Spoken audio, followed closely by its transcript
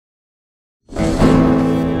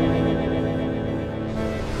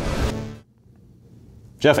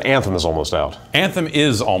Jeff, Anthem is almost out. Anthem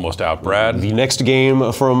is almost out, Brad. The next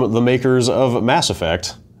game from the makers of Mass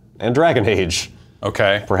Effect and Dragon Age.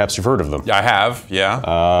 Okay. Perhaps you've heard of them. I have,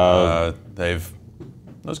 yeah.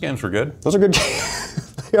 Those games were good. Those are good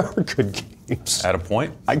games. They are good games. At a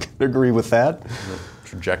point. I could agree with that. The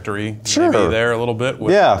trajectory Sure. maybe there a little bit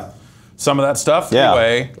with some of that stuff. Yeah.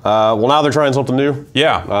 Anyway. Well, now they're trying something new.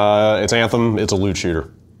 Yeah. It's Anthem. It's a loot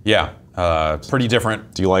shooter. Yeah. Pretty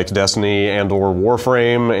different. Do you like Destiny and or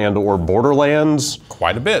Warframe and or Borderlands?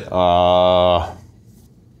 Quite a bit.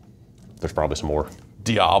 There's probably some more.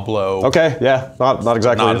 Diablo. Okay, yeah, not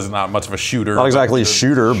exactly. Not much of a shooter. Not exactly a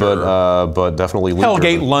shooter, but definitely loot Hellgate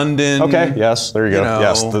driven. London. Okay, yes, there you go.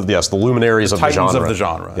 Yes, the luminaries of the genre. Titans of the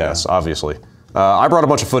genre. Yes, obviously. I brought a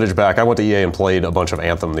bunch of footage back. I went to EA and played a bunch of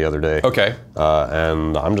Anthem the other day. Okay.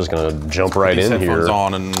 And I'm just gonna jump right in here. Headphones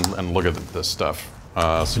on and look at this stuff.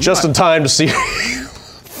 So just in time to see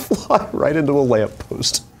fly right into a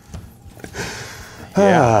lamppost.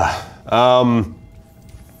 Yeah.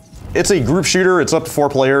 It's a group shooter. It's up to 4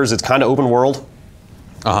 players. It's kind of open world.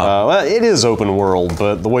 Well, it is open world,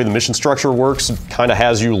 but the way the mission structure works kind of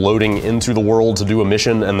has you loading into the world to do a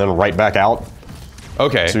mission and then right back out.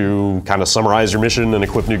 Okay. To kind of summarize your mission and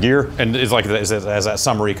equip new gear. And is that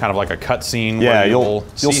summary kind of like a cutscene? Yeah, where you'll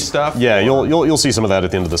see stuff. Yeah, you'll see some of that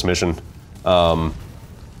at the end of this mission.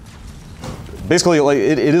 Basically, like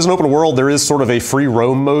it is an open world. There is sort of a free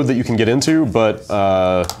roam mode that you can get into, but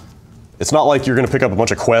it's not like you're going to pick up a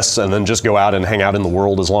bunch of quests and then just go out and hang out in the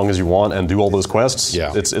world as long as you want and do all those quests.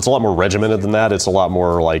 Yeah. It's a lot more regimented than that. It's a lot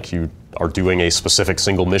more like you are doing a specific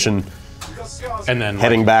single mission. And then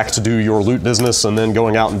heading back to do your loot business and then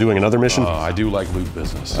going out and doing another mission. I do like loot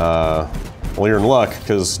business. Well, you're in luck,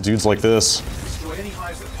 because dudes like this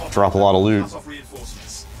drop a lot of loot.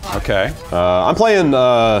 Okay. I'm playing,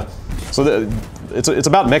 it's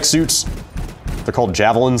about mech suits. They're called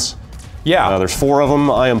Javelins. Yeah. There's 4 of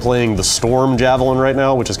them. I am playing the Storm Javelin right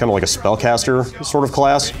now, which is kind of like a spellcaster sort of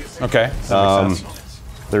class. Okay.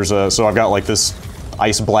 So I've got like this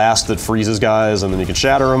ice blast that freezes guys and then you can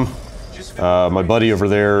shatter them. My buddy over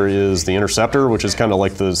there is the Interceptor, which is kind of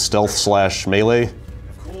like the stealth / melee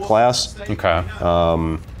class. Okay.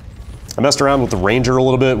 I messed around with the Ranger a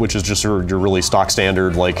little bit, which is just your really stock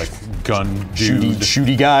standard like gun dude.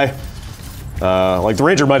 shooty guy. Like the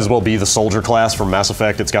Ranger might as well be the soldier class from Mass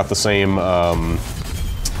Effect. It's got the same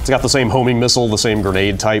homing missile, the same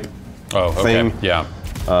grenade type thing. Yeah.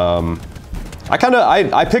 I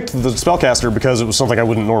picked the spellcaster because it was something I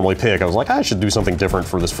wouldn't normally pick. I was like, I should do something different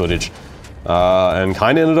for this footage. And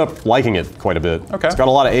kind of ended up liking it quite a bit. Okay. It's got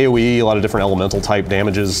a lot of AoE, a lot of different elemental type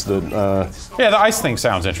damages that yeah, the ice thing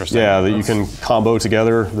sounds interesting. Yeah, that you can combo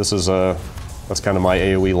together. This is that's kind of my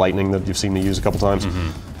AoE lightning that you've seen me use a couple times.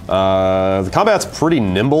 The combat's pretty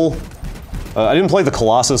nimble. I didn't play the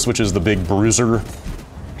Colossus, which is the big bruiser,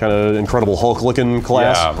 kind of Incredible Hulk-looking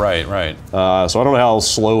class. Yeah, right. So I don't know how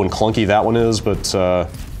slow and clunky that one is, but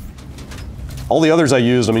all the others I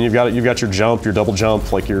used, I mean, you've got your jump, your double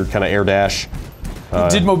jump, like your kind of air dash.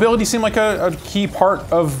 Did mobility seem like a key part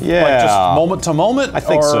of Yeah. like just moment to moment? I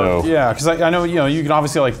think so. Yeah, because I know you can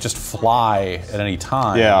obviously like just fly at any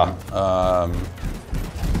time. Yeah.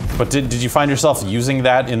 But did you find yourself using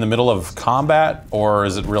that in the middle of combat, or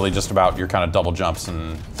is it really just about your kind of double jumps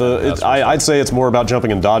and? I'd say it's more about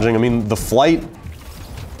jumping and dodging. I mean, the flight.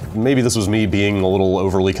 Maybe this was me being a little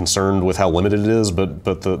overly concerned with how limited it is, but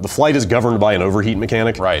the flight is governed by an overheat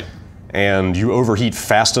mechanic. Right. And you overheat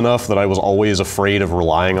fast enough that I was always afraid of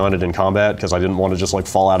relying on it in combat because I didn't want to just like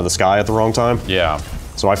fall out of the sky at the wrong time. Yeah.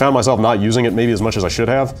 So I found myself not using it maybe as much as I should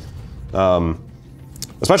have.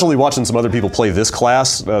 Especially watching some other people play this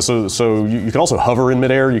class. So you can also hover in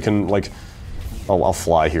midair. You can like, I'll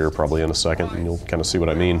fly here probably in a second and you'll kind of see what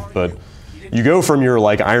I mean. But you go from your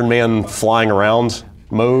like Iron Man flying around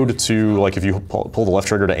mode to like if you pull the left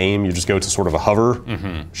trigger to aim, you just go to sort of a hover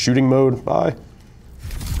shooting mode.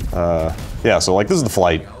 Yeah, so like this is the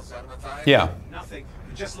flight. Yeah.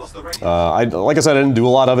 Like I said, I didn't do a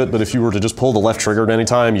lot of it, but if you were to just pull the left trigger at any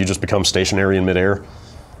time, you just become stationary in midair.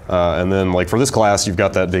 And then like for this class, you've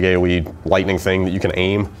got that big AoE lightning thing that you can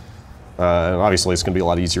aim. And obviously it's going to be a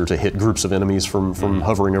lot easier to hit groups of enemies from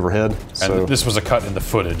hovering overhead. And this was a cut in the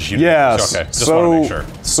footage. Yes. Okay, just want to make sure.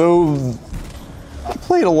 So I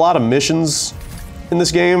played a lot of missions in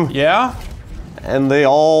this game. Yeah? And they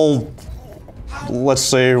all, let's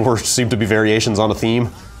say, seemed to be variations on a theme.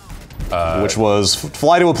 Which was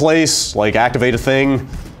fly to a place, like activate a thing,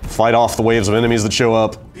 fight off the waves of enemies that show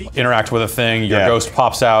up. Interact with a thing, your ghost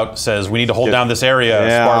pops out, says, we need to hold down this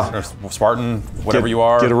area, Spartan, whatever you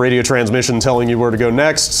are. Get a radio transmission telling you where to go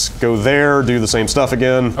next, go there, do the same stuff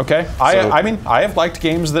again. Okay, I mean, I have liked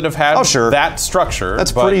games that have had that structure.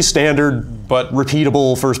 That's pretty standard, but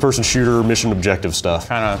repeatable first-person shooter mission objective stuff.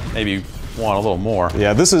 Kind of maybe want a little more.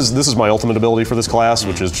 Yeah, this is my ultimate ability for this class,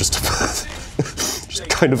 which is just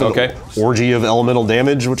kind of an orgy of elemental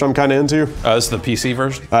damage, which I'm kind of into. This is the PC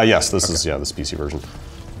version? Yes, this is this PC version.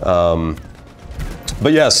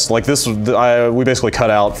 But yes, like this, we basically cut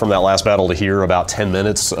out from that last battle to here about 10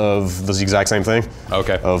 minutes of the exact same thing.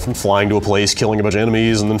 Okay. Of flying to a place, killing a bunch of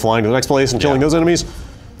enemies, and then flying to the next place and killing those enemies.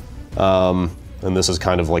 And this is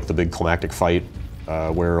kind of like the big climactic fight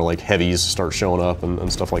where like heavies start showing up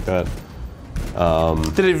and stuff like that.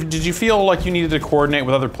 Did you feel like you needed to coordinate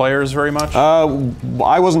with other players very much?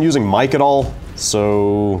 I wasn't using mic at all,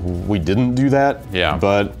 so we didn't do that. Yeah.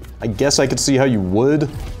 But I guess I could see how you would.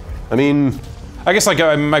 I mean, I guess like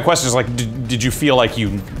my question is like, did you feel like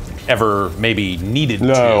you ever maybe needed to?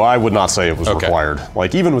 No, I would not say it was required.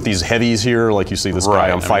 Like even with these heavies here, like you see this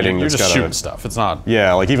guy I'm fighting. You're just shooting stuff. It's not.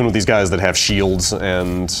 Yeah, like even with these guys that have shields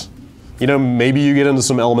and. You know, maybe you get into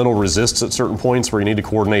some elemental resists at certain points where you need to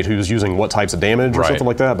coordinate who's using what types of damage or something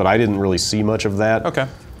like that, but I didn't really see much of that. Okay.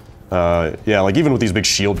 Yeah, like even with these big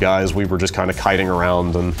shield guys, we were just kind of kiting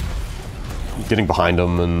around and getting behind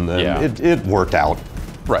them, and it worked out.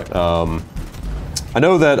 Right. I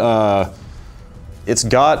know that it's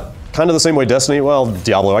got kind of the same way Destiny, well,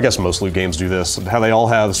 Diablo, I guess most loot games do this, how they all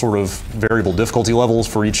have sort of variable difficulty levels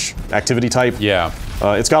for each activity type. Yeah.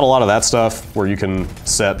 It's got a lot of that stuff where you can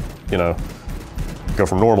set, you know, go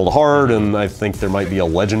from normal to hard, and I think there might be a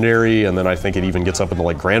legendary, and then I think it even gets up into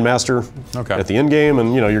like Grandmaster at the end game,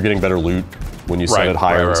 and you know, you're getting better loot when you set it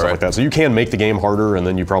higher and stuff like that. So you can make the game harder, and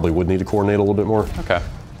then you probably would need to coordinate a little bit more. Okay.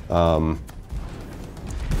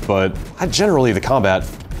 But generally the combat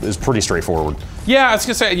is pretty straightforward. Yeah, I was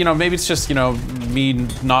gonna say, you know, maybe it's just, you know, me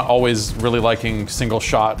not always really liking single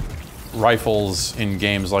shot rifles in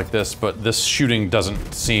games like this, but this shooting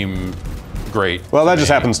doesn't seem great. Well, that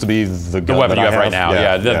just happens to be the gun weapon that you have right now.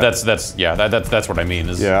 Yeah, that's that's what I mean.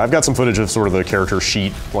 Yeah, I've got some footage of sort of the character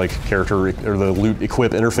sheet, like character or the loot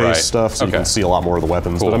equip interface stuff, so you can see a lot more of the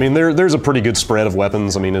weapons. But I mean, there's a pretty good spread of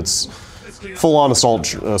weapons. I mean, it's full-on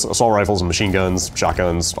assault rifles and machine guns,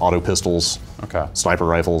 shotguns, auto pistols, sniper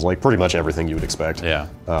rifles, like pretty much everything you would expect. Yeah.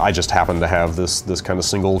 I just happen to have this kind of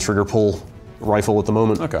single trigger pull rifle at the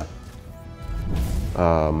moment. Okay.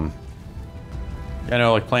 I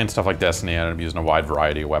know, like playing stuff like Destiny, I end up using a wide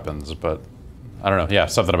variety of weapons, but I don't know. Yeah,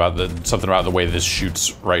 something about the way this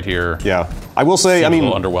shoots right here. Yeah, I will say, I mean, a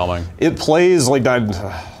little underwhelming. It plays like I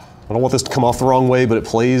don't want this to come off the wrong way, but it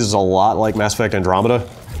plays a lot like Mass Effect Andromeda,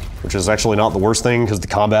 which is actually not the worst thing because the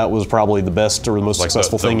combat was probably the best or the most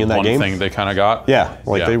successful thing in that game. One thing they kind of got. Yeah,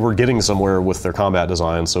 like they were getting somewhere with their combat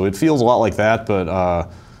design, so it feels a lot like that, but.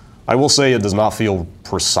 I will say it does not feel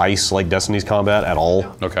precise like Destiny's combat at all.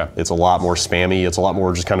 Okay. It's a lot more spammy. It's a lot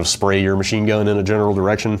more just kind of spray your machine gun in a general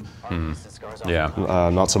direction. Yeah.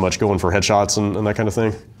 Not so much going for headshots and that kind of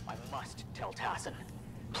thing. I must tell Tassin.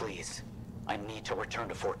 Please, I need to return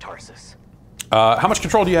to Fort Tarsus. How much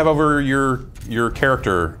control do you have over your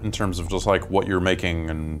character in terms of just like what you're making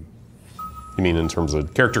and? You mean in terms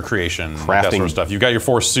of character creation, crafting, that sort of stuff? You've got your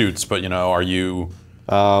 4 suits, but you know, are you?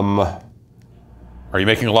 Are you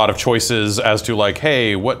making a lot of choices as to like,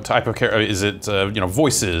 hey, what type of character? Is it, you know,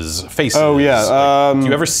 voices, faces? Oh yeah. Like, do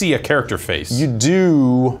you ever see a character face? You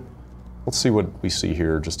do. Let's see what we see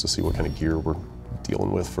here, just to see what kind of gear we're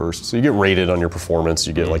dealing with first. So you get rated on your performance.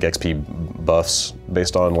 You get like XP buffs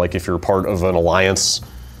based on like if you're part of an alliance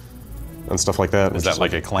and stuff like that. Is that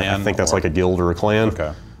like a clan? I think that's like a guild or a clan.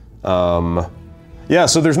 Okay. Yeah.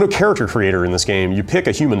 So there's no character creator in this game. You pick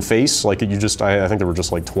a human face. Like you just, I think there were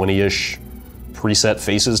just like 20-ish. Preset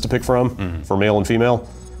faces to pick from for male and female.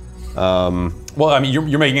 Well, I mean,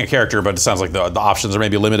 you're making a character, but it sounds like the options are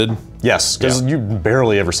maybe limited. Yes, because you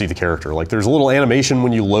barely ever see the character. Like, there's a little animation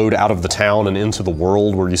when you load out of the town and into the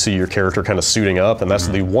world where you see your character kind of suiting up, and that's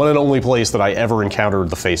the one and only place that I ever encountered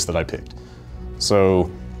the face that I picked. So,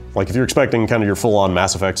 like, if you're expecting kind of your full-on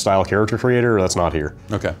Mass Effect style character creator, that's not here.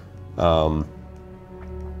 Okay.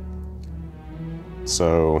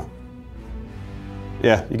 So,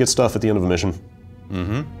 yeah, you get stuff at the end of a mission.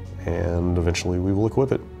 And eventually we will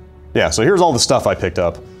equip it. Yeah, so here's all the stuff I picked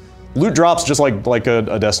up. Loot drops just like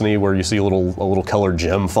a Destiny where you see a little colored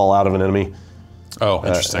gem fall out of an enemy. Oh,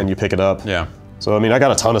 interesting. And you pick it up. Yeah. So I mean, I got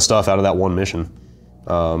a ton of stuff out of that one mission.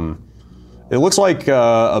 It looks like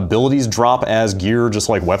abilities drop as gear, just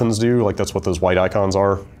like weapons do. Like that's what those white icons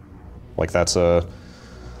are. Like that's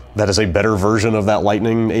that is a better version of that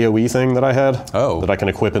lightning AoE thing that I had. Oh. That I can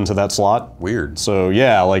equip into that slot. Weird. So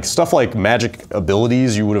yeah, like stuff like magic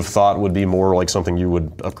abilities you would have thought would be more like something you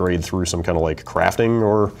would upgrade through some kind of like crafting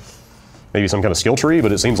or maybe some kind of skill tree,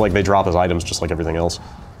 but it seems like they drop as items just like everything else.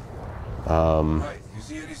 Right. You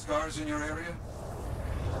see any scars in your area?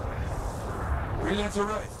 That's all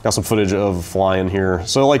right. Got some footage of flying here.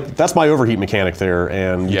 So like that's my overheat mechanic there,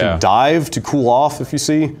 and you can dive to cool off if you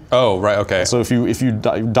see. Oh, right, okay. So if you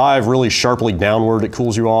dive really sharply downward, it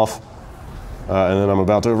cools you off. And then I'm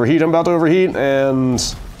about to overheat, and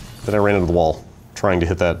then I ran into the wall trying to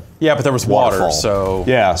hit that. Yeah, but there was water, waterfall. so...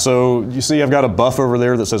 Yeah, so you see I've got a buff over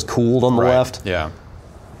there that says cooled on the left. Yeah.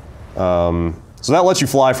 So that lets you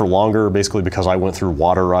fly for longer, basically because I went through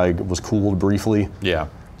water, I was cooled briefly. Yeah.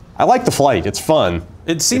 I like the flight, it's fun.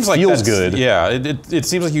 It seems it like feels good. Yeah, it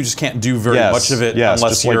seems like you just can't do very much of it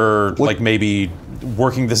unless you're like maybe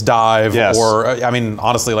working this dive or, I mean,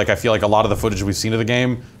 honestly, like I feel like a lot of the footage we've seen of the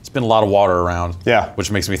game, it's been a lot of water around. Yeah.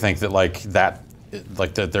 Which makes me think that like that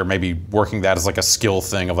they're maybe working that as like a skill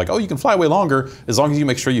thing of like, oh, you can fly way longer as long as you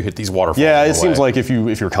make sure you hit these waterfalls. Yeah, it seems like if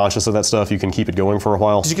you're conscious of that stuff, you can keep it going for a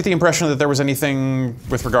while. Did you get the impression that there was anything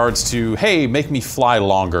with regards to, hey, make me fly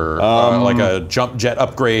longer, like a jump jet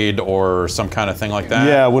upgrade or some kind of thing like that?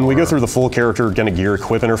 Yeah, when we go through the full character kind of gear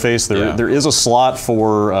equip interface, there is a slot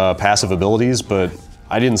for passive abilities, but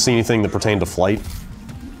I didn't see anything that pertained to flight.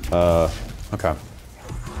 Okay.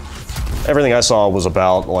 Everything I saw was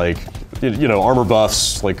about like, you know, armor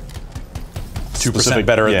buffs, like 2%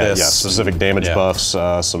 better at this. Yeah, specific damage buffs,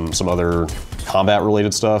 some other combat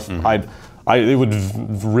related stuff. It would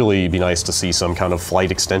really be nice to see some kind of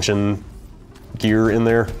flight extension gear in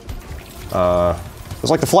there.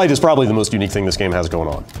 It's like the flight is probably the most unique thing this game has going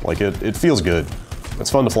on. Like it feels good.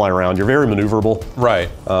 It's fun to fly around. You're very maneuverable. Right.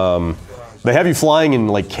 They have you flying in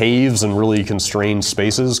like caves and really constrained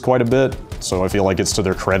spaces quite a bit. So I feel like it's to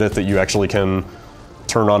their credit that you actually can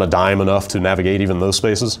turn on a dime enough to navigate even those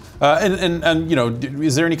spaces. And you know,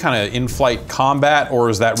 is there any kind of in-flight combat, or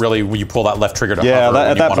is that really when you pull that left trigger to hover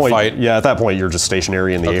at that point, fight? Yeah, at that point you're just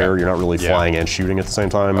stationary in the air. You're not really flying and shooting at the same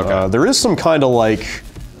time. There is some kind of like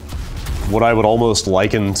what I would almost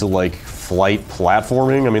liken to like flight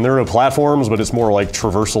platforming. I mean, there are no platforms, but it's more like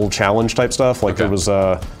traversal challenge type stuff. Like there was,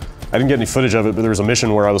 I didn't get any footage of it, but there was a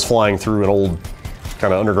mission where I was flying through an old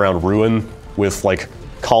kind of underground ruin with like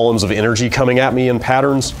columns of energy coming at me in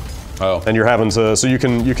patterns. Oh. And you're having to, so you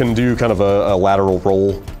can do kind of a lateral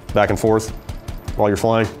roll back and forth while you're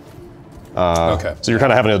flying. Okay. So you're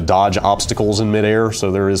kind of having to dodge obstacles in midair,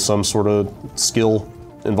 so there is some sort of skill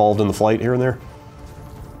involved in the flight here and there.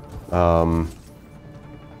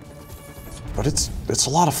 But it's a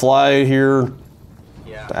lot of fly here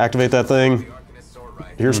to activate that thing.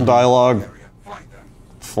 Here's some dialogue.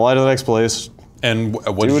 Fly to the next place. And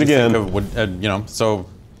what do did it you again. think of, you know, so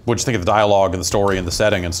what'd you think of the dialogue and the story and the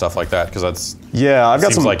setting and stuff like that? Because that's I've got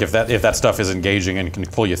seems some. like if that stuff is engaging and can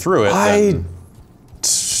pull you through it. Then,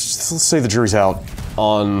 Let's say the jury's out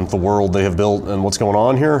on the world they have built and what's going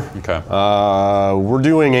on here. Okay. We're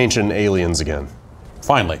doing Ancient Aliens again.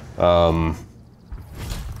 Finally. We'll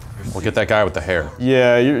get that guy with the hair.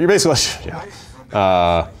 Yeah, you're basically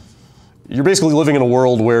you're basically living in a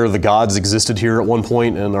world where the gods existed here at one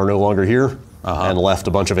point and are no longer here. And left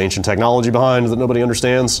a bunch of ancient technology behind that nobody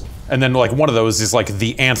understands. And then like one of those is like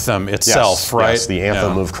the anthem itself, right? Yes, the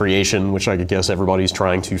anthem of creation, which I guess everybody's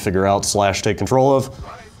trying to figure out / take control of.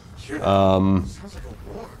 I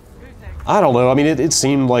don't know. I mean, it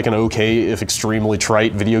seemed like an okay, if extremely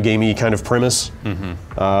trite, video gamey kind of premise.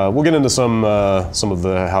 We'll get into some of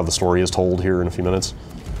how the story is told here in a few minutes.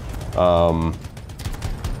 Not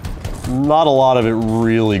a lot of it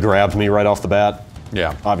really grabbed me right off the bat.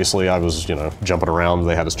 Yeah. Obviously, I was, jumping around.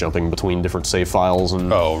 They had us jumping between different save files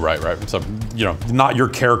and. Oh, right. So, not your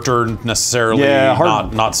character necessarily. Yeah,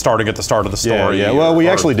 not starting at the start of the story. Yeah. Well, we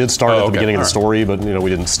actually did start at the beginning of the right. story, but we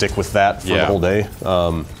didn't stick with that for the whole day.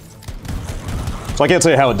 So I can't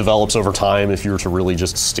say how it develops over time if you were to really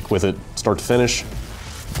just stick with it, start to finish.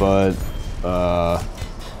 But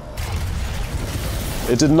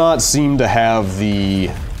it did not seem to have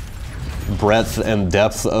the breadth and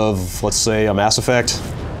depth of, let's say, a Mass Effect.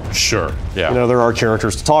 Sure, yeah. There are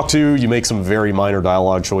characters to talk to, you make some very minor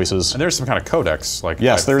dialogue choices. And there's some kind of codex, like.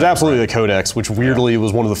 Yes, there's absolutely a codex, which weirdly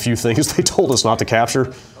was one of the few things they told us not to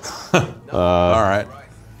capture. All right.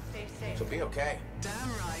 It'll be okay.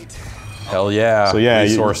 Hell yeah. So yeah,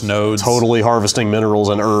 resource nodes. Totally harvesting minerals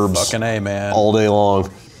and herbs. Fucking A, man. All day long.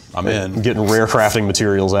 I'm in. Getting rare crafting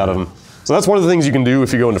materials out of them. So that's one of the things you can do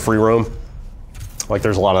if you go into free roam. Like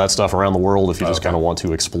there's a lot of that stuff around the world if you just kind of want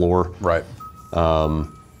to explore. Right.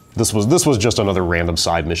 this was just another random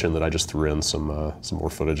side mission that I just threw in some more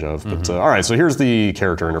footage of. But all right, so here's the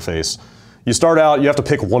character interface. You start out, you have to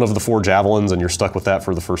pick one of the 4 javelins, and you're stuck with that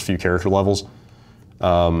for the first few character levels.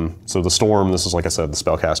 So the Storm, this is, like I said, the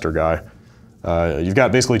spellcaster guy. You've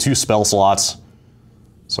got basically 2 spell slots.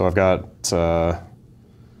 So I've got, I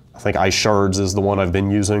think Ice Shards is the one I've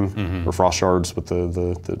been using, or Frost Shards with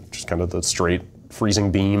the just kind of the straight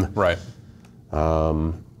freezing beam. Right.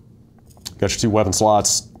 Got your 2 weapon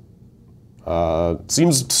slots.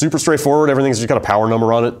 Seems super straightforward. Everything's just got a power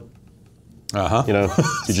number on it. You know,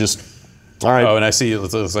 you just, all right. Oh, and I see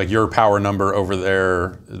it's like your power number over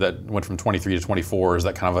there that went from 23 to 24. Is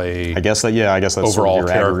that kind of a? I guess that's overall sort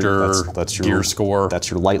of your character that's your gear score. That's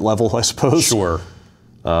your light level, I suppose. Sure.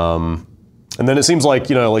 And then it seems like,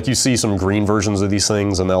 you know, like you see some green versions of these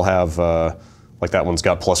things, and they'll have like that one's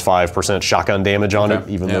got plus 5% shotgun damage on it,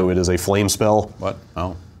 even though it is a flame spell. What?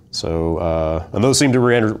 Oh. So, and those seem to be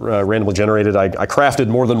randomly generated. I crafted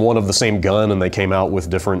more than one of the same gun, and they came out with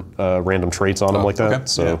different random traits on them like that. Okay.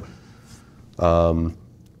 So,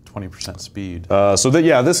 20% speed.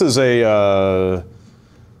 This is a,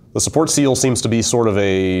 the support seal seems to be sort of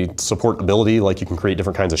a support ability, like you can create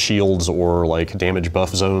different kinds of shields or like damage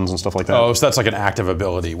buff zones and stuff like that. Oh, so that's like an active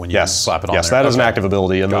ability when you slap it on there. Yes, that is an active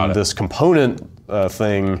ability. And Got then it. this component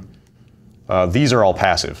thing, these are all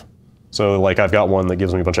passive. So like I've got one that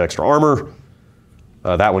gives me a bunch of extra armor.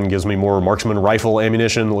 That one gives me more marksman rifle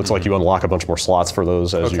ammunition. It looks like you unlock a bunch more slots for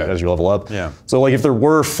those as you level up. Yeah. So like if there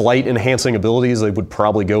were flight enhancing abilities, they would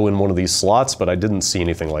probably go in one of these slots, but I didn't see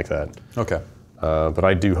anything like that. Okay. But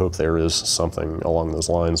I do hope there is something along those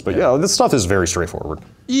lines. But yeah, this stuff is very straightforward.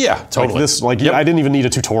 Yeah, totally. I didn't even need a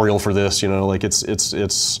tutorial for this. You know, like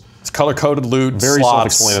it's color-coded loot, very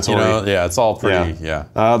slots, self-explanatory. You know, yeah, it's all pretty.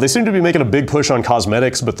 Yeah. They seem to be making a big push on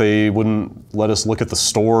cosmetics, but they wouldn't let us look at the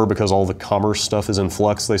store because all the commerce stuff is in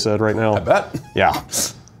flux. They said right now. I bet. Yeah.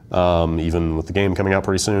 Even with the game coming out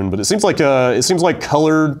pretty soon, but it seems like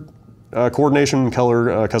color coordination,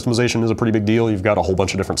 color customization is a pretty big deal. You've got a whole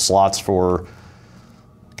bunch of different slots for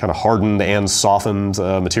kind of hardened and softened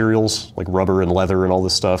materials like rubber and leather and all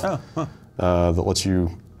this stuff that lets you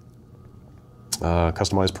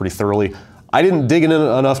customize pretty thoroughly. I didn't dig in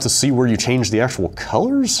enough to see where you change the actual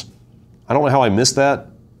colors. I don't know how I missed that,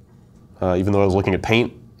 even though I was looking at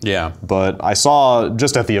paint. Yeah. But I saw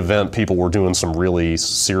just at the event people were doing some really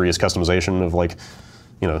serious customization of like,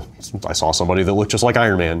 you know, I saw somebody that looked just like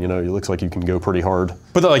Iron Man. You know, it looks like you can go pretty hard.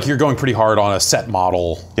 But like you're going pretty hard on a set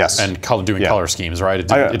model. Yes. And doing color schemes, right? It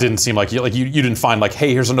didn't seem like you didn't find like,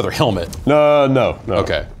 hey, here's another helmet. No.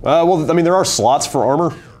 Okay. Well, I mean, there are slots for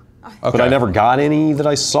armor, but I never got any that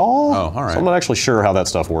I saw. Oh, all right. So I'm not actually sure how that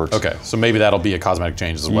stuff works. Okay, so maybe that'll be a cosmetic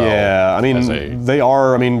change as well. Yeah, I mean, they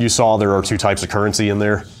are. I mean, you saw there are 2 types of currency in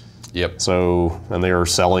there. Yep. So, and they are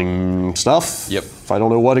selling stuff. Yep. I don't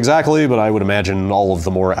know what exactly, but I would imagine all of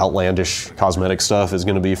the more outlandish cosmetic stuff is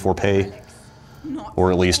going to be for pay,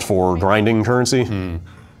 or at least for grinding currency.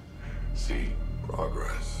 See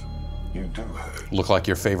progress. You do have Look like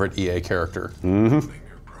your favorite EA character. your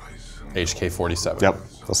price. HK-47. Yep,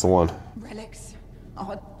 that's the one. Relics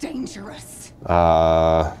are dangerous.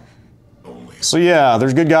 So yeah,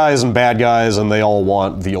 there's good guys and bad guys, and they all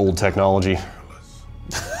want the old technology.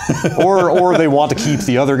 or they want to keep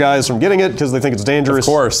the other guys from getting it because they think it's dangerous.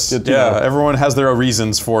 Of course. Everyone has their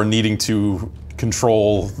reasons for needing to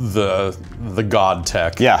control the god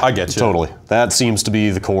tech. Yeah, I get you. Totally. That seems to be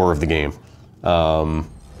the core of the game.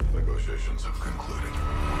 Negotiations have concluded.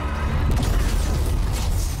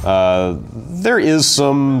 There is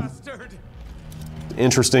some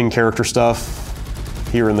interesting character stuff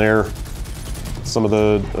here and there.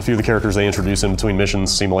 A few of the characters they introduce in between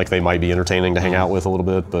missions seem like they might be entertaining to hang out with a little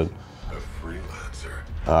bit, but A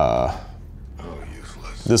freelancer.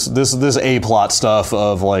 Useless. this A-plot stuff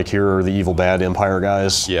of like, here are the evil bad Empire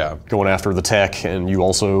guys going after the tech, and you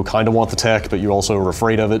also kind of want the tech, but you also are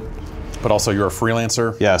afraid of it. But also you're a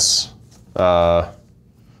freelancer? Yes.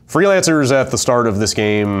 Freelancers at the start of this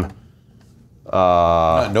game...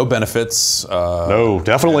 no benefits. No,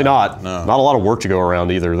 definitely not. No. Not a lot of work to go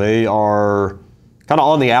around either. They are kind of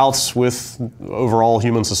on the outs with overall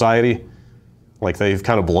human society. Like they've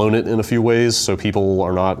kind of blown it in a few ways, so people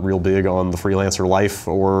are not real big on the freelancer life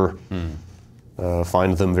or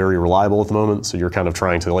find them very reliable at the moment. So you're kind of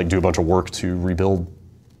trying to like do a bunch of work to rebuild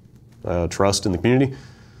trust in the community.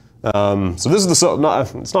 So this is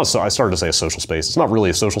I started to say a social space. It's not really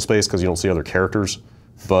a social space because you don't see other characters.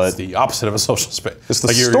 But it's the opposite of a social space. It's the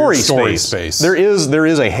like story space. There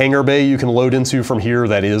is a hangar bay you can load into from here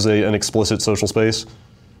that is an explicit social space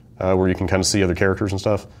where you can kind of see other characters and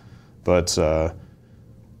stuff. But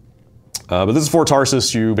But this is Fort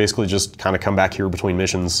Tarsis. You basically just kind of come back here between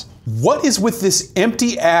missions. What is with this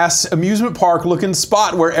empty-ass amusement park-looking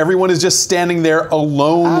spot where everyone is just standing there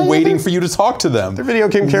alone waiting for you to talk to them? They're video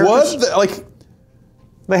game characters. What? Like,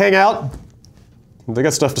 they hang out. They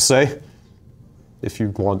got stuff to say if you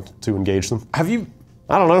want to engage them. Have you...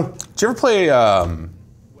 I don't know. Did you ever play, oh,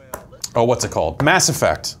 what's it called? Mass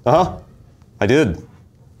Effect. Uh-huh. I did.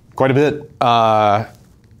 Quite a bit.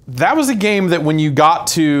 That was a game that when you got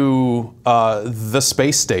to the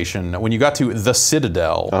space station, when you got to the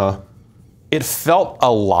Citadel, it felt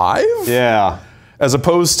alive. Yeah. As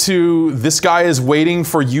opposed to this guy is waiting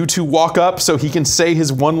for you to walk up so he can say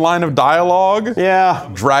his one line of dialogue. Yeah.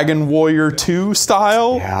 Dragon Warrior 2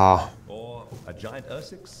 style. Yeah. Or a giant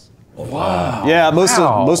Ursix? Wow. Yeah, most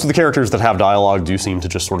of the characters that have dialogue do seem to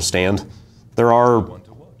just sort of stand. There are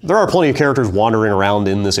plenty of characters wandering around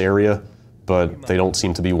in this area, but they don't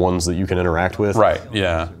seem to be ones that you can interact with. Right,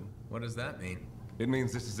 yeah. What does that mean? It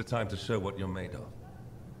means this is the time to show what you're made of.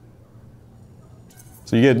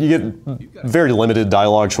 So you get very limited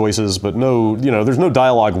dialogue choices, but no, there's no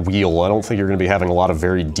dialogue wheel. I don't think you're going to be having a lot of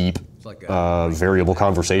very deep, variable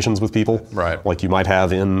conversations with people. Right. Like you might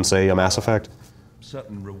have in, say, a Mass Effect.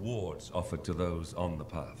 Certain rewards offered to those on the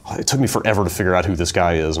path. It took me forever to figure out who this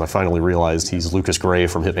guy is, and I finally realized he's Lucas Gray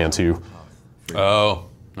from Hitman 2. Oh,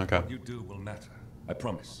 okay. What you do will matter, I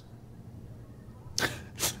promise.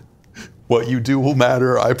 what you do will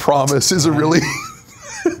matter, I promise, is a really...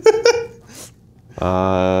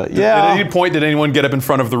 Yeah. At any point, did anyone get up in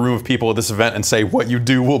front of the room of people at this event and say, what you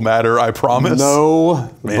do will matter, I promise? No,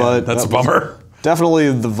 Man, but that's a bummer.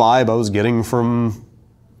 Definitely the vibe I was getting from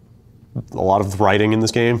a lot of the writing in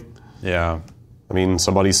this game. Yeah. I mean,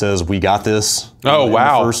 somebody says, we got this. Oh, in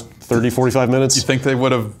wow. the first 30, 45 minutes. You think they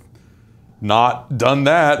would have not done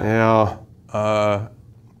that? Yeah.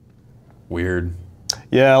 Weird.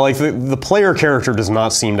 Yeah, like the player character does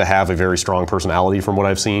not seem to have a very strong personality from what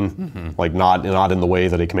I've seen. Like not in the way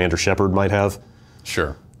that a Commander Shepard might have.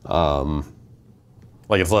 Sure. Like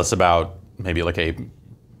it's less about maybe like a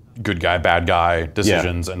good guy, bad guy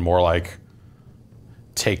decisions and more like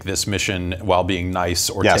take this mission while being nice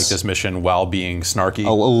or take this mission while being snarky.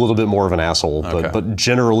 A little bit more of an asshole, Okay. but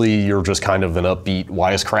generally you're just kind of an upbeat,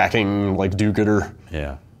 wisecracking, like do-gooder.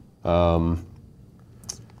 Yeah.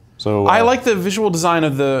 So I like the visual design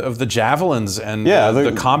of the javelins and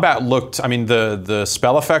the combat looked. I mean, the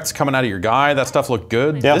spell effects coming out of your guy, that stuff looked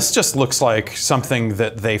good. Yeah. This just looks like something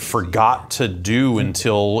that they forgot to do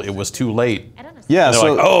until it was too late. Yeah, They're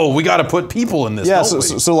so like, oh, we got to put people in this. yeah, don't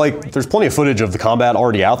we? so like there's plenty of footage of the combat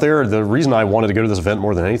already out there. The reason I wanted to go to this event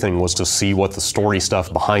more than anything was to see what the story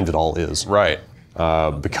stuff behind it all is. Right.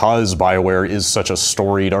 Because Bioware is such a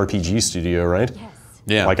storied RPG studio, right?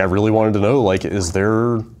 Yeah. Like I really wanted to know, like, is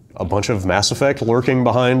there a bunch of Mass Effect lurking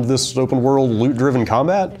behind this open world loot-driven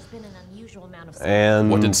combat? There's been an unusual amount of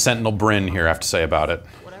And What did Sentinel Bryn here have to say about it?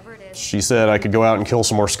 whatever it is. she said I could go out and kill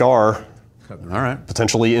some more Scar, All right.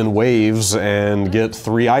 potentially in waves, and get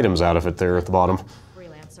 3 items out of it there at the bottom.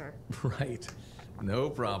 Freelancer. Right. No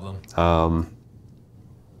problem.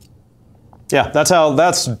 Yeah,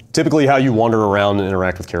 that's typically how you wander around and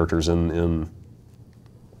interact with characters in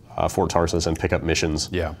Fort Tarsis and pick up missions.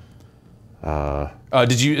 Yeah.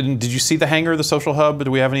 Did you see the hangar, the social hub?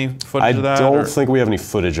 Do we have any footage of that? I don't or- think we have any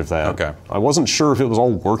footage of that. Okay. I wasn't sure if it was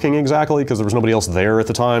all working exactly because there was nobody else there at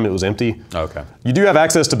the time. It was empty. Okay. You do have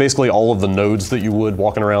access to basically all of the nodes that you would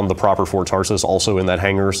walking around the proper Fort Tarsis, also in that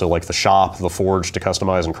hangar. So like the shop, the forge to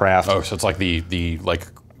customize and craft. Oh, so it's like the like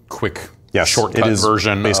quick Yes, shortcut it is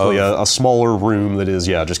version. basically of, a smaller room that is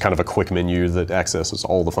just kind of a quick menu that accesses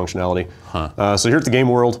all the functionality. So here at the game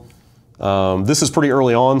world. This is pretty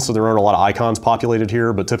early on, so there aren't a lot of icons populated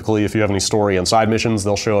here, but typically if you have any story and side missions,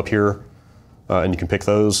 they'll show up here, and you can pick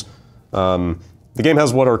those. The game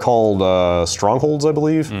has what are called strongholds, I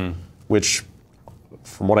believe, which,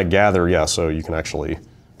 from what I gather, so you can actually,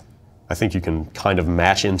 I think you can kind of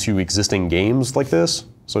match into existing games like this.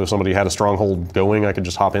 So if somebody had a stronghold going, I could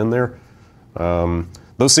just hop in there.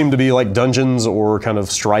 Those seem to be like dungeons or kind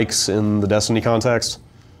of strikes in the Destiny context.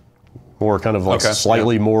 More kind of like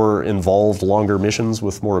slightly more involved, longer missions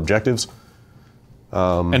with more objectives.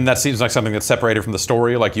 and that seems like something that's separated from the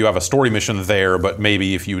story. Like you have a story mission there, but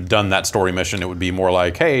maybe if you had done that story mission, it would be more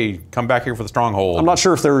like, hey, come back here for the stronghold. I'm not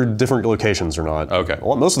sure if there are different locations or not. Okay.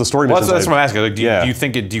 Well, most of the story Well, missions. that's what I'm asking. Like, do Yeah. you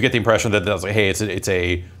think do you get the impression that that's like, hey, it's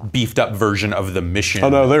a beefed up version of the mission? Oh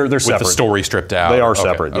no, they're with separate. the story stripped out. They are Okay,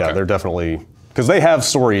 separate. Yeah, okay. they're definitely because they have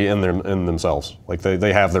story in themselves. Like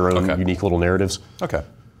they have their own Okay. unique little narratives. Okay.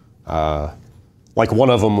 Like one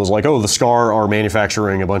of them was like, oh, the Scar are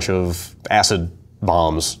manufacturing a bunch of acid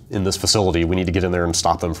bombs in this facility. We need to get in there and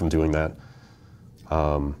stop them from doing that.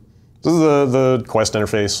 This is the quest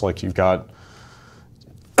interface. Like you've got,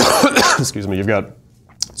 excuse me, you've got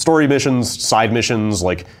story missions, side missions,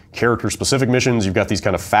 like character-specific missions. You've got these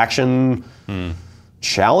kind of faction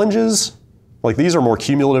challenges. Like these are more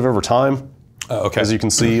cumulative over time. Okay. As you can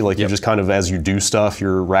see, like you just kind of, as you do stuff,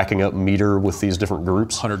 you're racking up meter with these different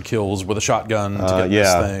groups. 100 kills with a shotgun to get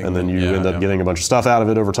this thing. And then you end up getting a bunch of stuff out of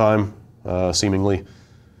it over time, seemingly.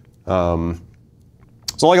 So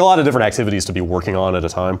like a lot of different activities to be working on at a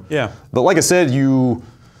time. Yeah. But like I said, you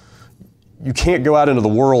can't go out into the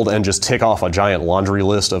world and just tick off a giant laundry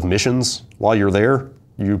list of missions while you're there.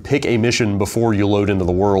 You pick a mission before you load into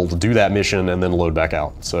the world, do that mission, and then load back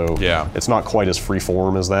out. So it's not quite as free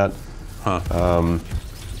form as that.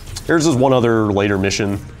 Here's this one other later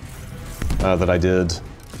mission that I did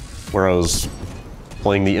where I was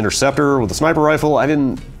playing the Interceptor with the sniper rifle. I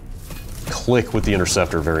didn't click with the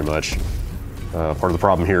Interceptor very much. Part of the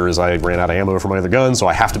problem here is I ran out of ammo for my other gun, so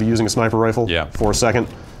I have to be using a sniper rifle for a second.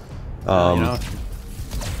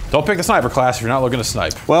 Don't pick the sniper class if you're not looking to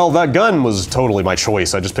snipe. Well, that gun was totally my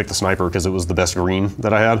choice. I just picked the sniper because it was the best green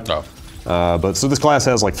that I had. But so this class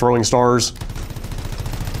has like throwing stars,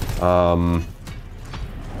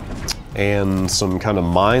 and some kind of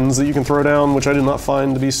mines that you can throw down, which I did not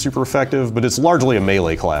find to be super effective. But it's largely a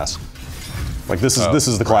melee class. Like this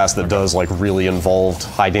is the class that does like really involved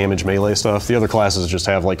high damage melee stuff. The other classes just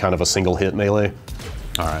have like kind of a single hit melee.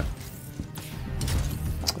 All right.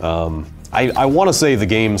 I want to say the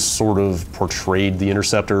game sort of portrayed the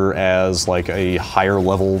Interceptor as like a higher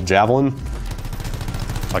level javelin.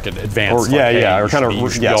 Like an advanced, or or kind of you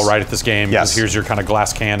should be all right at this game. Because here's your kind of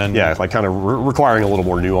glass cannon. Yeah, like kind of requiring a little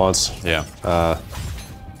more nuance. Yeah.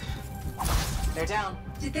 They're down.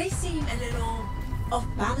 Did they seem a little off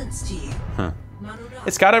balance to you?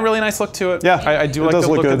 It's got a really nice look to it. Yeah, I do like the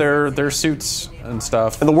look good. of their suits and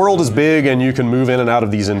stuff. And the world is big, and you can move in and out of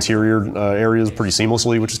these interior areas pretty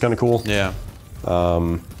seamlessly, which is kind of cool. Yeah.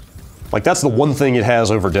 Like that's the one thing it has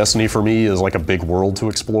over Destiny for me is like a big world to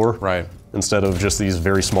explore. Right. Instead of just these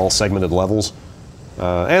very small segmented levels.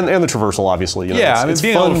 And the traversal, obviously. You know, yeah, it's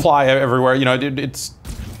being fun. able to fly everywhere, you know, it's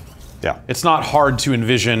not hard to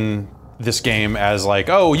envision this game as like,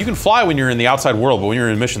 oh, you can fly when you're in the outside world, but when you're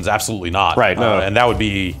in missions, absolutely not. Right, no. And that would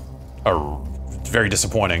be very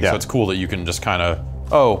disappointing. So it's cool that you can just kind of,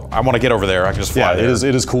 oh, I want to get over there, I can just fly there.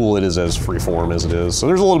 It is cool, it is as freeform as it is. So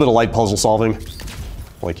there's a little bit of light puzzle solving.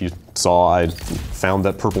 Like you saw, I found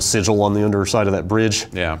that purple sigil on the underside of that bridge.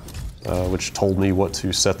 Yeah. Which told me what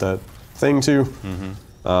to set that thing to.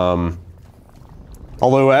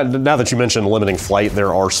 Although, now that you mentioned limiting flight,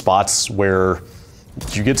 there are spots where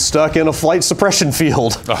you get stuck in a flight suppression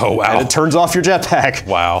field. Oh wow! And it turns off your jetpack.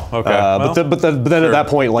 Wow. Okay. But then at that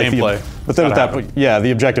point, like Gameplay.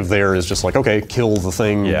 the objective there is just like, okay, kill the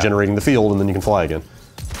thing generating the field, and then you can fly again.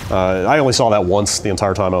 I only saw that once the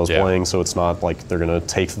entire time I was playing, so it's not like they're gonna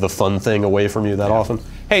take the fun thing away from you that often.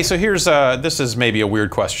 Hey, so here's this is maybe a weird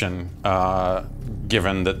question,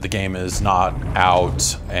 given that the game is not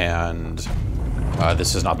out and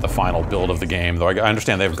this is not the final build of the game. Though I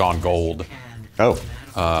understand they've gone gold. Oh.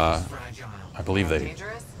 I believe they.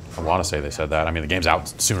 I want to say they said that. I mean, the game's out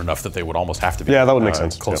soon enough that they would almost have to be. Yeah, that would make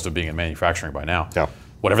sense. Close to being in manufacturing by now. Yeah.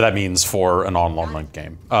 Whatever that means for an online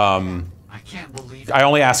game. I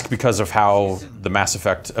only ask because of how the Mass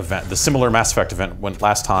Effect event, the similar Mass Effect event went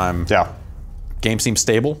last time. Yeah. Game seems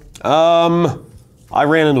stable. I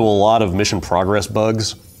ran into a lot of mission progress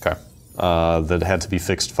bugs. Okay. That had to be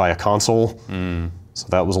fixed via console. So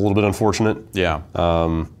that was a little bit unfortunate. Yeah.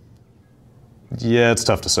 Yeah, it's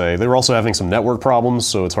tough to say. They were also having some network problems,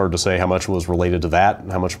 so it's hard to say how much was related to that and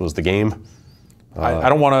how much was the game. I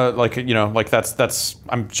don't want to like that's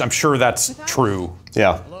I'm sure that's true.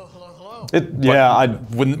 Yeah.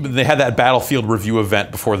 When they had that Battlefield review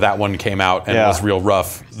event before that one came out and it was real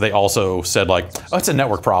rough, they also said like, oh, it's a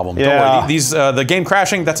network problem. Don't worry. The game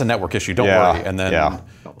crashing, that's a network issue. Don't worry. And then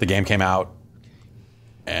the game came out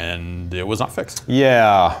and it was not fixed.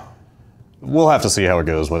 Yeah. We'll have to see how it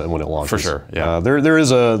goes when it launches. For sure. Yeah. There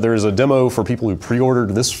is a demo for people who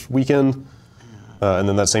pre-ordered this weekend. And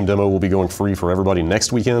then that same demo will be going free for everybody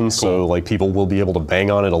next weekend, Cool. so like people will be able to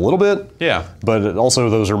bang on it a little bit. Yeah. But also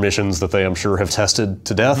those are missions that they, I'm sure, have tested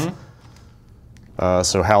to death.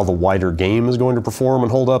 So how the wider game is going to perform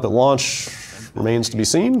and hold up at launch remains to be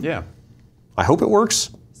seen. Yeah. I hope it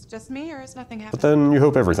works, It's just me, or is nothing happening? but then you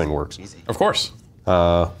hope everything works. Of course.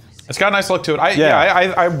 It's got a nice look to it.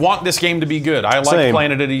 I want this game to be good. I like Same.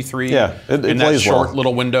 playing it at E3. Yeah, it in that plays short well.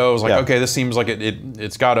 little window. It's like, Yeah. okay, this seems like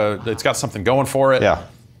it's got something going for it. Yeah.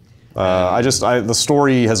 The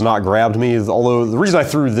story has not grabbed me. Although the reason I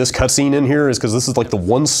threw this cutscene in here is because this is like the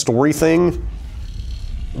one story thing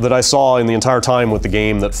that I saw in the entire time with the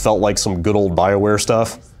game that felt like some good old Bioware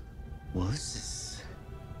stuff. Was this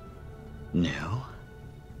new?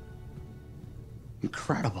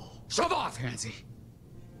 Incredible. Shove off, Hansi!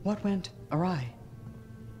 What went awry?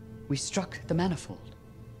 We struck the manifold.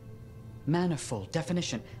 Manifold,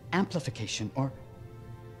 definition, amplification, or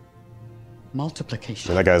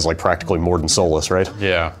multiplication. I mean, that guy's like practically more than Solus, right?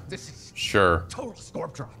 Yeah. This is Sure. total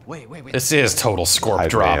scorp drop. Wait. This is total scorp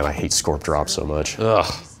drop. Man, I hate Scorp Drop so much. Ugh.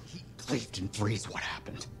 He cleaved and freeze. What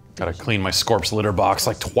happened? Gotta clean my Scorp's litter box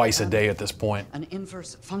like twice a day at this point. An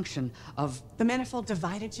inverse function of The manifold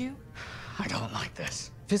divided you? I don't like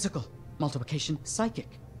this. Physical, multiplication,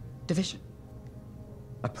 psychic, division.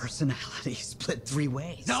 A personality split 3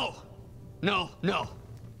 ways. No!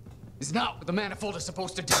 It's not what the manifold is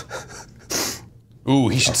supposed to do. Ooh,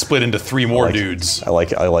 he should split into 3 more dudes. I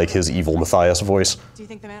like his evil Matthias voice. Do you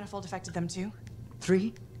think the manifold affected them too?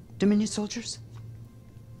 3 Dominion soldiers?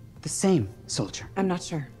 The same soldier. I'm not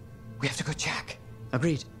sure. We have to go check.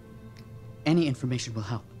 Agreed. Any information will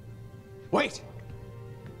help. Wait!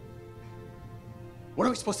 What are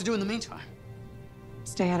we supposed to do in the meantime?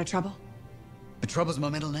 Stay out of trouble? The Trouble's my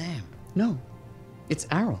middle name. No, it's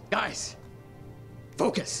Arrow. Guys,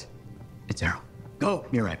 focus. It's Arrow. Go.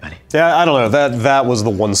 You're right, buddy. Yeah, I don't know. That was the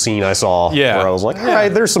one scene I saw where I was like, all right,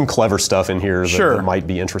 there's some clever stuff in here that might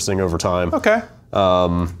be interesting over time. Okay.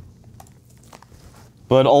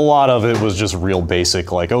 But a lot of it was just real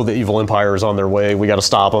basic, like, oh, the evil empire is on their way. We got to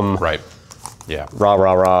stop them. Right. Yeah. Rah,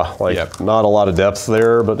 rah, rah. Like, not a lot of depth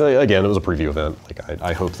there, but again, it was a preview event. Like,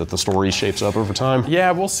 I hope that the story shapes up over time.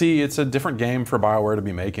 Yeah, we'll see. It's a different game for Bioware to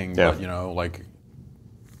be making, but, you know, like,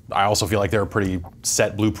 I also feel like there are pretty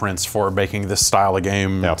set blueprints for making this style of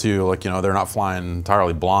game, too. Like, you know, they're not flying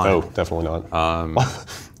entirely blind. Oh, definitely not.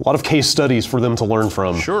 A lot of case studies for them to learn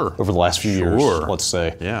from over the last few years, let's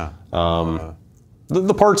say. Yeah.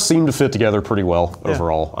 The parts seem to fit together pretty well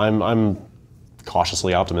overall. I'm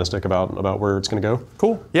cautiously optimistic about where it's going to go.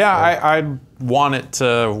 Cool. Yeah, I want it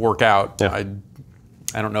to work out. Yeah.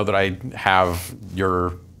 I don't know that I have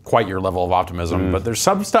quite your level of optimism, but there's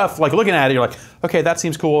some stuff, like looking at it, you're like, okay, that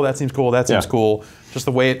seems cool, that seems cool, that seems cool. Just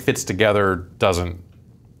the way it fits together doesn't,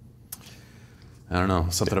 I don't know,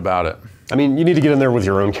 something about it. I mean, you need to get in there with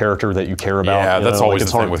your own character that you care about. Yeah, that's always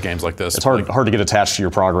like, the thing with games like this. It's hard to get attached to your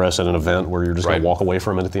progress at an event where you're just going to walk away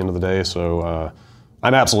from it at the end of the day. So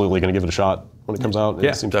I'm absolutely going to give it a shot when it comes out.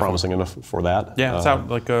 It seems promising enough for that. Yeah, it's out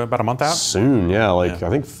like about a month out? Soon, yeah. I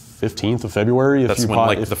think 15th of February. That's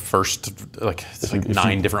when the first, like, it's like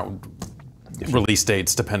 9 different release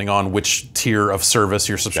dates depending on which tier of service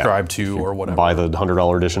you're subscribed to or whatever. Buy the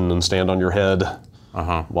 $100 edition and stand on your head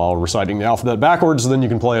while reciting the alphabet backwards, then you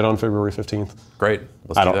can play it on February 15th. Great.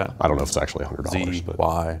 Let's do that. I don't know if it's actually $100. Z, but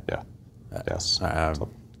Y. Yeah. Yes.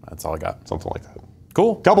 That's all I got. Something like that.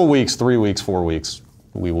 Cool. Couple weeks, 3 weeks, 4 weeks,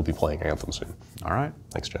 we will be playing Anthem soon. All right.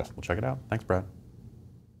 Thanks, Jeff. We'll check it out. Thanks, Brad.